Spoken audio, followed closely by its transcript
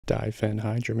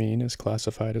Diphenhydramine is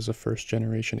classified as a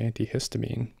first-generation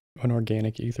antihistamine, an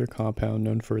organic ether compound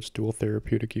known for its dual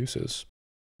therapeutic uses.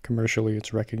 Commercially,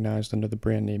 it's recognized under the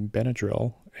brand name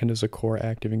Benadryl and is a core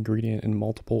active ingredient in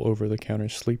multiple over-the-counter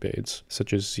sleep aids,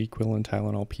 such as ZzzQuil and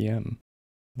Tylenol PM.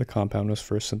 The compound was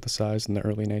first synthesized in the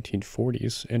early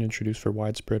 1940s and introduced for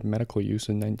widespread medical use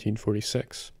in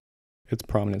 1946. Its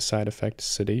prominent side effect,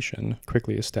 sedation,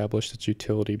 quickly established its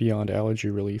utility beyond allergy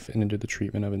relief and into the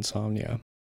treatment of insomnia.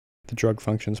 The drug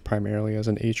functions primarily as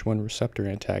an H1 receptor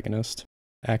antagonist,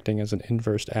 acting as an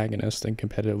inverse agonist and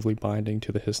competitively binding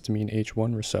to the histamine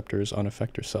H1 receptors on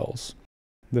effector cells.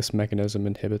 This mechanism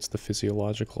inhibits the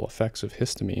physiological effects of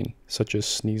histamine, such as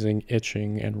sneezing,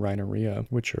 itching, and rhinorrhea,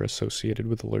 which are associated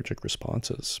with allergic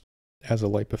responses. As a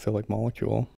lipophilic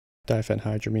molecule,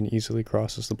 diphenhydramine easily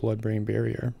crosses the blood-brain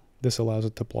barrier. This allows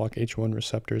it to block H1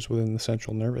 receptors within the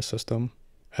central nervous system,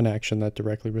 an action that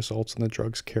directly results in the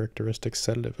drug's characteristic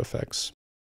sedative effects.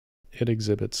 It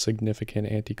exhibits significant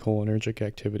anticholinergic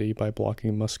activity by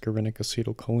blocking muscarinic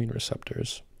acetylcholine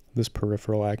receptors. This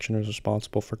peripheral action is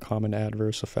responsible for common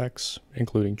adverse effects,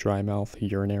 including dry mouth,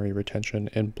 urinary retention,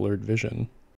 and blurred vision.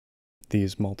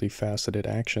 These multifaceted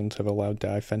actions have allowed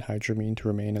diphenhydramine to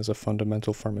remain as a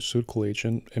fundamental pharmaceutical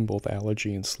agent in both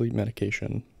allergy and sleep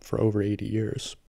medication for over 80 years.